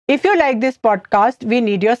If you like this podcast, we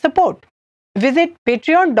need your support. Visit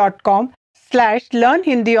patreon.com/learn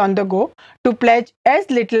Hindi on the go to pledge as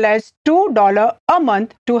little as $2 a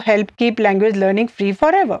month to help keep language learning free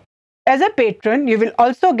forever. As a patron, you will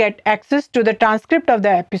also get access to the transcript of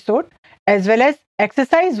the episode as well as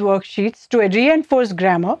exercise worksheets to reinforce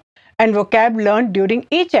grammar and vocab learned during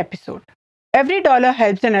each episode. Every dollar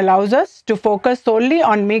helps and allows us to focus solely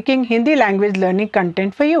on making Hindi language learning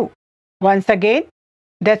content for you. Once again,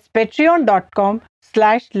 that's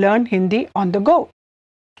patreon.com/learn Hindi on the go.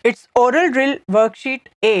 It's Oral Drill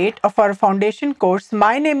Worksheet 8 of our foundation course.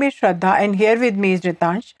 My name is Shraddha and here with me is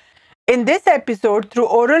Ritansh. In this episode, through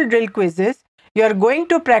oral drill quizzes, you are going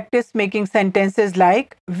to practice making sentences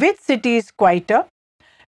like which city is quieter?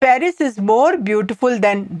 Paris is more beautiful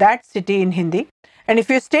than that city in Hindi. And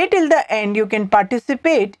if you stay till the end, you can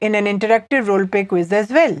participate in an interactive role play quiz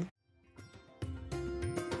as well.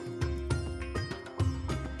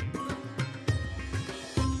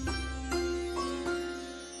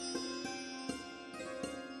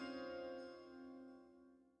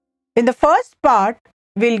 In the first part,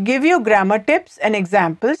 we'll give you grammar tips and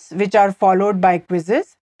examples which are followed by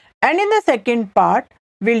quizzes. And in the second part,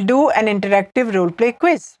 we'll do an interactive role play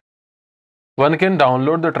quiz. One can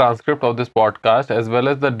download the transcript of this podcast as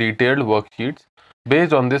well as the detailed worksheets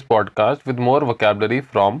based on this podcast with more vocabulary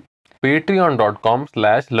from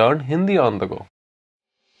patreon.com/learn Hindi on the go.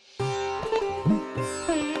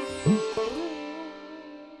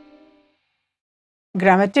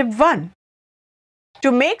 Grammar tip 1.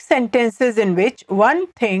 To make sentences in which one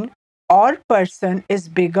thing or person is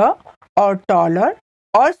bigger or taller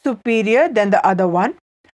or superior than the other one,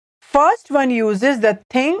 first one uses the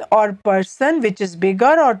thing or person which is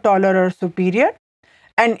bigger or taller or superior,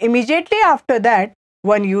 and immediately after that,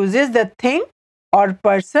 one uses the thing or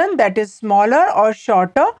person that is smaller or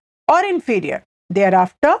shorter or inferior.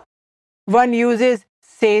 Thereafter, one uses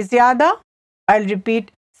se zyada. I'll repeat,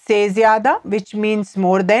 se zyada, which means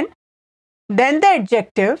more than. Then the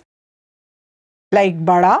adjective like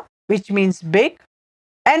bada, which means big,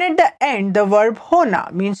 and at the end the verb hona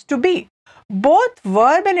means to be. Both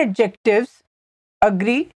verb and adjectives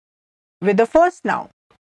agree with the first noun.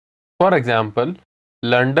 For example,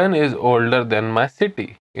 London is older than my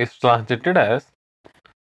city is translated as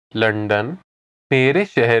London मेरे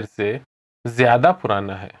शहर से ज़्यादा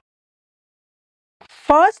पुराना है.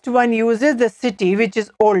 First one uses the city which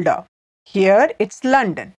is older. Here it's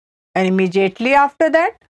London. And immediately after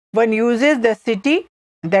that, one uses the city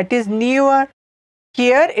that is newer.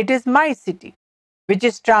 Here it is my city, which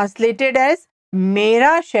is translated as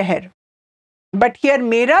Mera Shahar. But here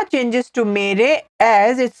Mera changes to Mere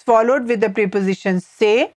as it's followed with the preposition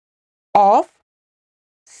se, of,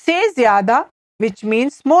 se zyada, which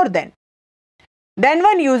means more than. Then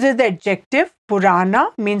one uses the adjective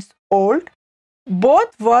Purana, means old.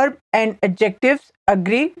 Both verb and adjectives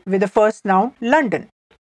agree with the first noun London.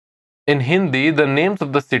 In Hindi, the names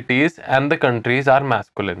of the cities and the countries are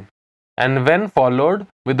masculine, and when followed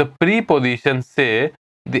with the preposition se,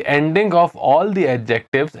 the ending of all the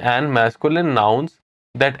adjectives and masculine nouns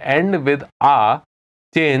that end with a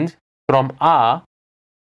change from a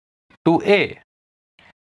to a.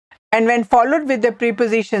 And when followed with the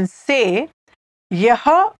preposition se,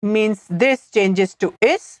 yah means this changes to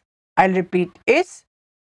is. I'll repeat, is.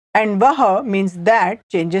 And vah means that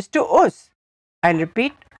changes to us. I'll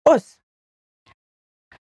repeat, us.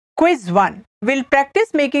 Quiz 1. We'll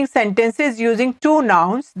practice making sentences using two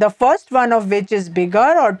nouns, the first one of which is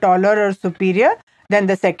bigger or taller or superior than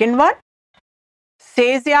the second one.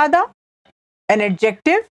 Se zyada, an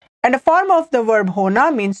adjective, and a form of the verb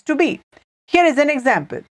hona means to be. Here is an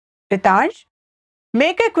example. Ritansh,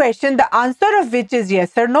 make a question the answer of which is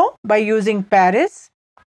yes or no by using Paris.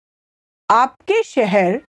 Aapke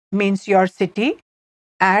shahar means your city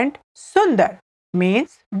and Sundar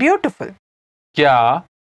means beautiful. क्या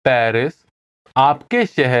Paris आपके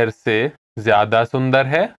शहर से ज़्यादा सुंदर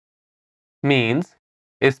है? Means,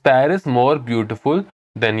 is Paris more beautiful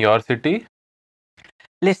than your city?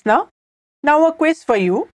 Listener, now a quiz for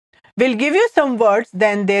you. We'll give you some words,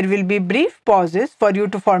 then there will be brief pauses for you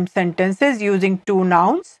to form sentences using two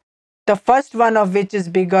nouns, the first one of which is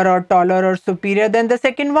bigger or taller or superior than the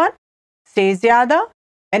second one. Se zyada,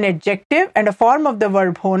 an adjective and a form of the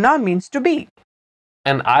verb hona means to be.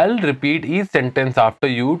 And I'll repeat each sentence after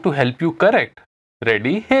you to help you correct.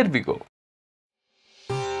 Ready? Here we go.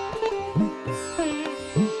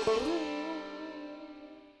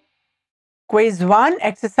 Quiz 1,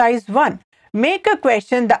 Exercise 1. Make a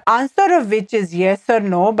question the answer of which is yes or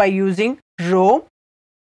no by using Rome,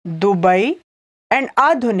 Dubai, and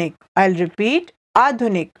Adhunik. I'll repeat,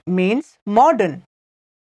 Adhunik means modern.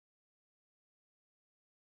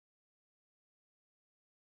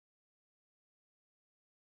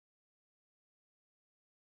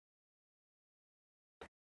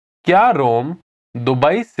 क्या रोम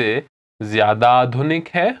Dubai से ज्यादा आधुनिक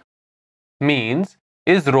है? Means,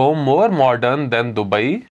 is Rome more modern than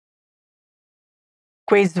Dubai?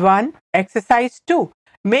 Quiz 1, Exercise 2.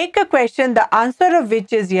 Make a question the answer of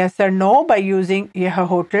which is yes or no by using यह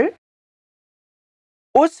hotel.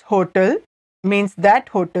 Us hotel means that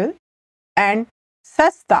hotel. And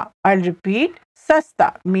sasta, I'll repeat,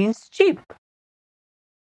 sasta means cheap.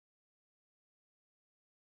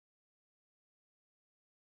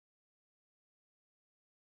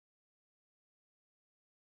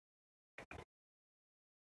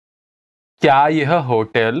 क्या यह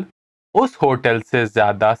hotel उस hotel से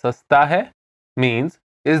ज्यादा सस्ता है? Means,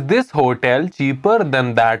 is this hotel cheaper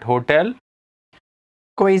than that hotel?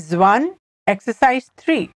 Quiz 1, Exercise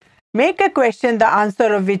 3. Make a question the answer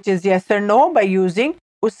of which is yes or no by using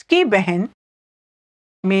uski behan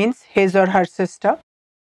means his or her sister.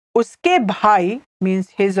 Uske bhai means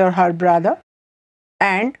his or her brother.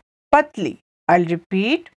 And patli, I'll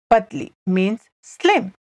repeat, patli means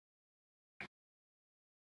slim.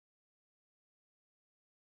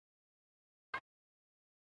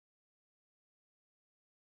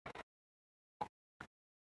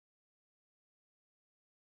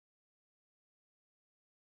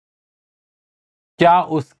 क्या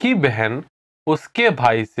उसकी बहन उसके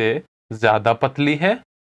भाई से ज्यादा पतली है?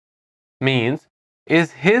 Means,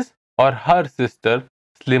 is his or her sister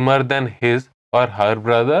slimmer than his or her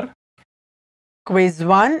brother? Quiz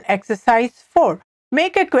 1, Exercise 4.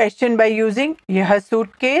 Make a question by using यह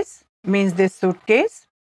suitcase means this suitcase.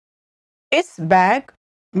 Is bag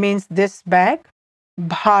means this bag.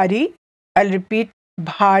 Bhari, I'll repeat,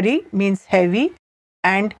 bhari means heavy.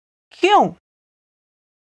 And kyun.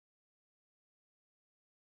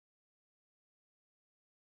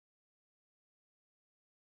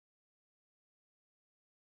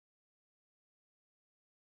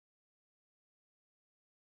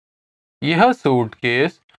 यह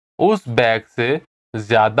suitcase उस bag से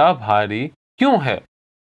ज्यादा भारी क्यों है?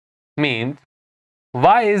 Means,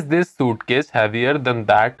 why is this suitcase heavier than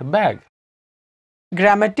that bag?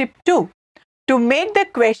 Grammar tip 2. To make the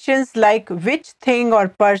questions like which thing or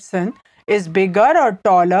person is bigger or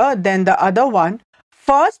taller than the other one,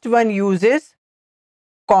 first one uses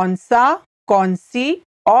kaunsa, kaunsi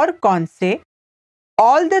or kaunse.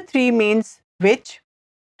 All the three means which,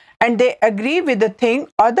 and they agree with the thing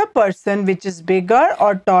or the person which is bigger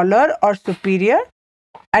or taller or superior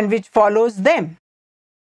and which follows them.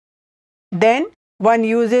 Then one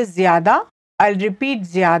uses zyada, I'll repeat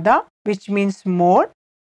zyada, which means more,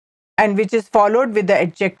 and which is followed with the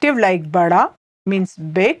adjective like bada means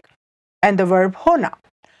big and the verb hona.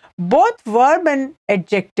 Both verb and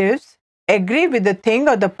adjectives agree with the thing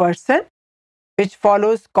or the person which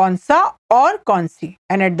follows konsa or konsi,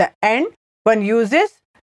 and at the end one uses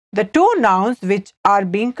the two nouns which are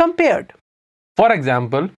being compared. For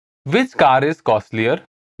example, which car is costlier,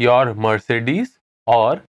 your Mercedes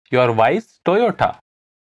or your wife's Toyota?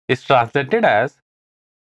 Is translated as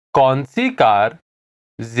कौन सी car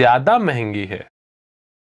ज्यादा महंगी है,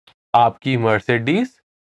 आपकी Mercedes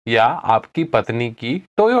या आपकी पत्नी की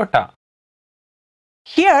Toyota?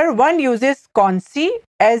 Here one uses konsi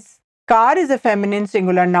as car is a feminine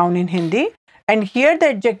singular noun in Hindi, and here the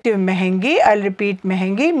adjective mehengi, I'll repeat,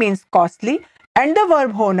 mehengi means costly, and the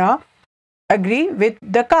verb hona agree with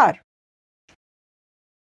the car.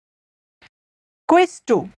 Quiz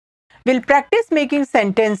 2. We'll practice making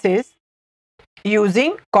sentences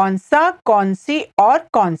using konsa, konsi or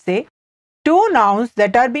konse, two nouns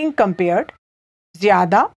that are being compared,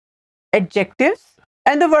 zyada, adjectives,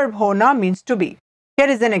 and the verb hona means to be. Here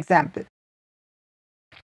is an example.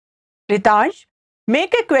 Ritansh,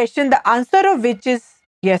 make a question the answer of which is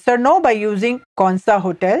yes or no by using konsa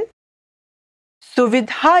hotel.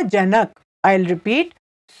 Suvidha janak, I'll repeat,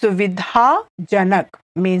 Suvidha janak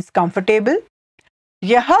means comfortable.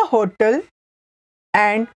 Yaha hotel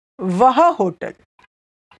and waha hotel.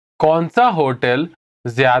 कौन सा hotel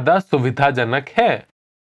ज्यादा सुविधाजनक है,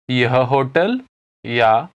 यह hotel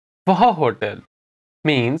या वह hotel?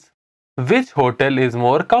 Means, which hotel is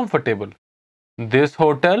more comfortable, this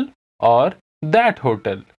hotel or that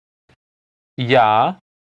hotel? या,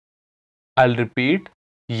 I'll repeat,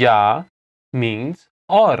 या means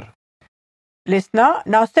or. Listener,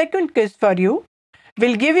 now second quiz for you.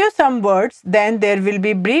 We'll give you some words, then there will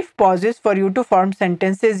be brief pauses for you to form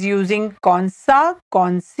sentences using konsa,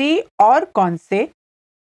 konsi or konse,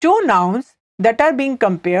 two nouns that are being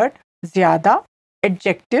compared, zyada,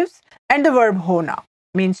 adjectives, and the verb hona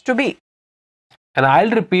means to be. And I'll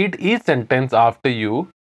repeat each sentence after you.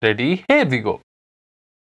 Ready? Here we go.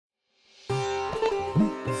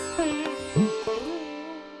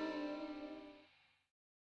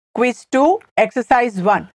 Quiz 2, exercise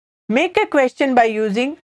 1. Make a question by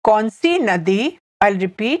using Kaunsi Nadi. I'll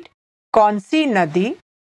repeat. Kaunsi Nadi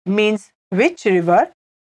means which river.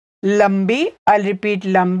 Lambi, I'll repeat,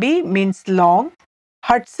 Lambi means long.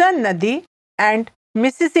 Hudson Nadi and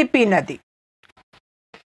Mississippi Nadi.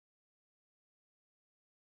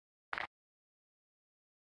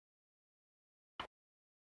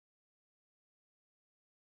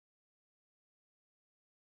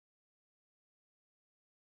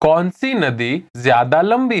 कौन सी नदी ज्यादा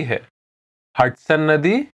लंबी है? Hudson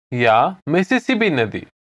नदी या Mississippi नदी?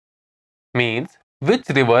 Means which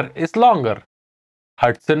river is longer?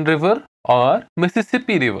 Hudson River or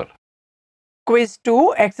Mississippi River? Quiz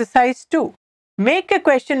 2, exercise 2. Make a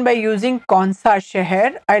question by using kaun sa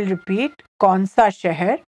shahar. I'll repeat, kaun sa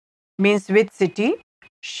shahar means which city.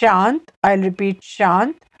 Shant, I'll repeat,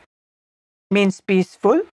 Shant means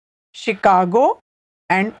peaceful. Chicago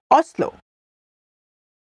and Oslo.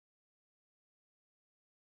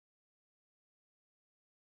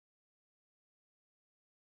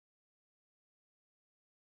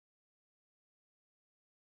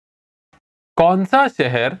 कौन सा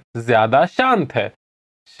शहर ज्यादा शांत है?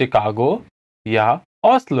 Chicago या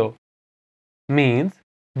Oslo? Means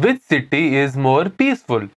which city is more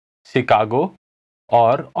peaceful? Chicago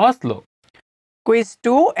or Oslo? Quiz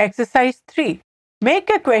 2, exercise 3.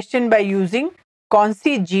 Make a question by using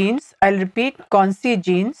kaunsi jeans. I'll repeat, kaunsi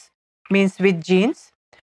jeans means which jeans.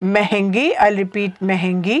 Mehengi, I'll repeat,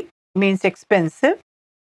 mehengi means expensive.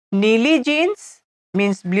 Neeli jeans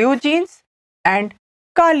means blue jeans. And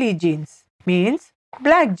kali jeans means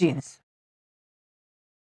black jeans.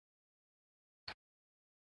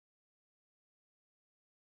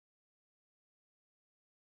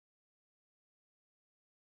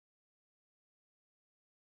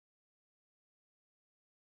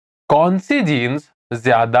 कौन सी jeans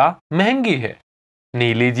ज्यादा महंगी है?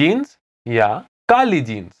 नीली jeans या काली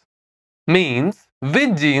jeans? Means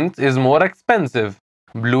which jeans is more expensive?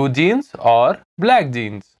 Blue jeans or black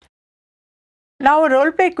jeans? Now a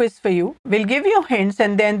role play quiz for you. We'll give you hints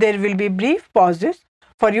and then there will be brief pauses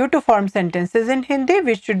for you to form sentences in Hindi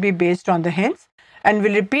which should be based on the hints, and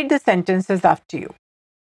we'll repeat the sentences after you.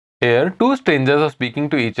 Here, two strangers are speaking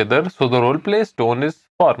to each other, so the role play's tone is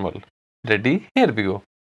formal. Ready? Here we go.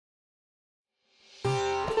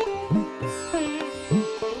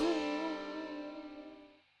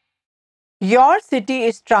 Your city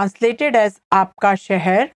is translated as Aapka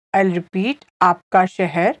Shahar. I'll repeat, Aapka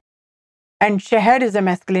Shahar. And Shahar is a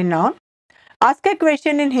masculine noun. Ask a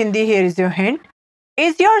question in Hindi. Here is your hint.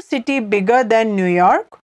 Is your city bigger than New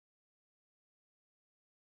York?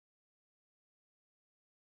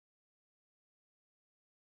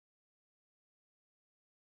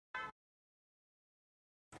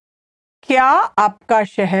 क्या आपका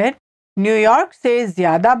शहर New York से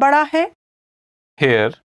ज्यादा बड़ा है?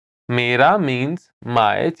 Here, mera means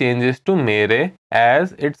my changes to mere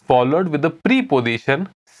as it's followed with the preposition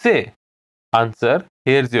se. Answer,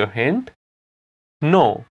 here's your hint.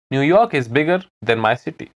 No, New York is bigger than my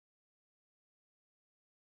city.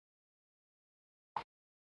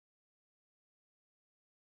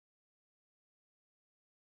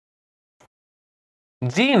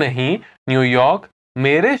 जी नहीं, New York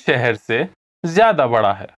मेरे शहर से ज्यादा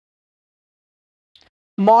बड़ा है.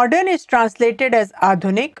 Modern is translated as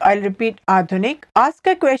Adhunik. I'll repeat, Adhunik. Ask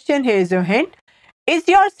a question. Here is your hint. Is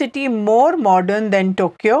your city more modern than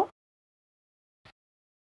Tokyo?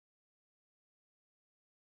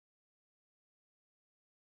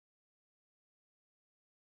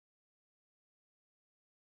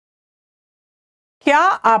 क्या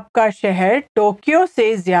आपका शहर टोक्यो से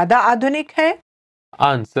ज्यादा आधुनिक है?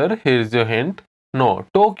 Answer, here's your hint. No,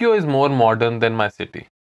 Tokyo is more modern than my city.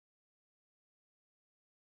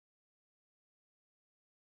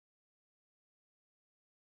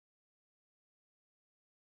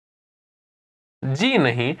 जी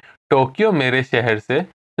नहीं, Tokyo मेरे शहर से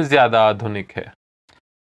ज्यादा आधुनिक है.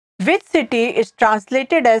 Which city is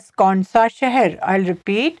translated as कौन सा शहर? I'll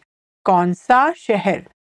repeat, कौन सा शहर.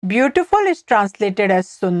 Beautiful is translated as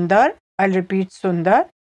Sundar. I'll repeat, Sundar.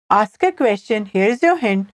 Ask a question. Here's your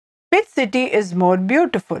hint. Which city is more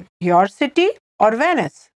beautiful? Your city or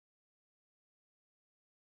Venice?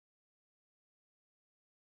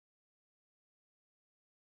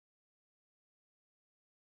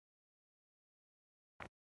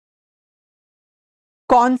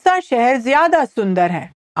 कौन सा शहर ज्यादा सुंदर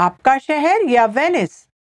है? आपका शहर या Venice?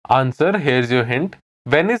 Answer, here's your hint.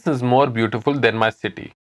 Venice is more beautiful than my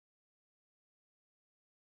city.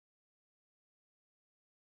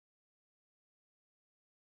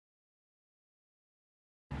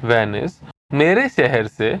 Venice मेरे शहर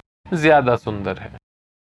से ज्यादा सुंदर है.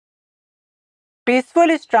 Peaceful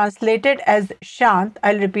is translated as Shant.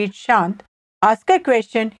 I'll repeat Shant. Ask a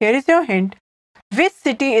question. Here is your hint. Which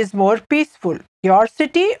city is more peaceful? Your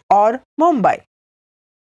city or Mumbai?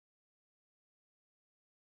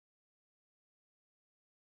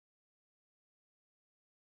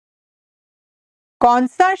 कौन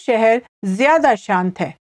सा शहर ज्यादा शांत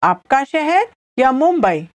है? आपका शहर या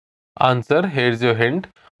Mumbai? Answer, here's your hint.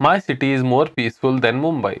 My city is more peaceful than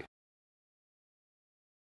Mumbai.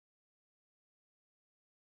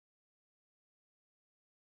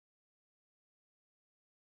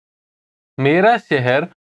 मेरा शहर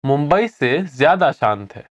मुंबई से ज्यादा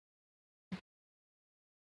शांत है.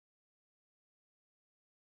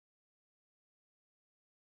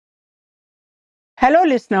 Hello,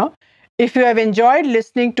 listener. If you have enjoyed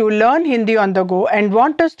listening to Learn Hindi on the Go and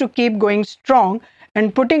want us to keep going strong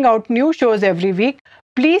and putting out new shows every week,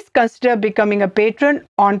 please consider becoming a patron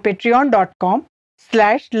on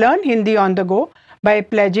patreon.com/Learn Hindi on the Go by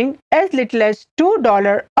pledging as little as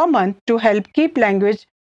 $2 a month to help keep language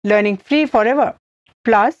learning free forever.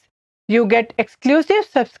 Plus, you get exclusive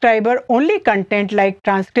subscriber only content like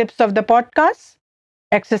transcripts of the podcasts,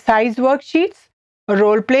 exercise worksheets,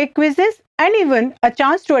 role play quizzes, and even a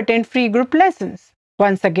chance to attend free group lessons.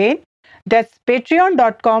 Once again, that's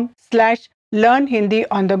patreon.com/Learn Hindi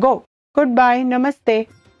on the Go. Goodbye. Namaste.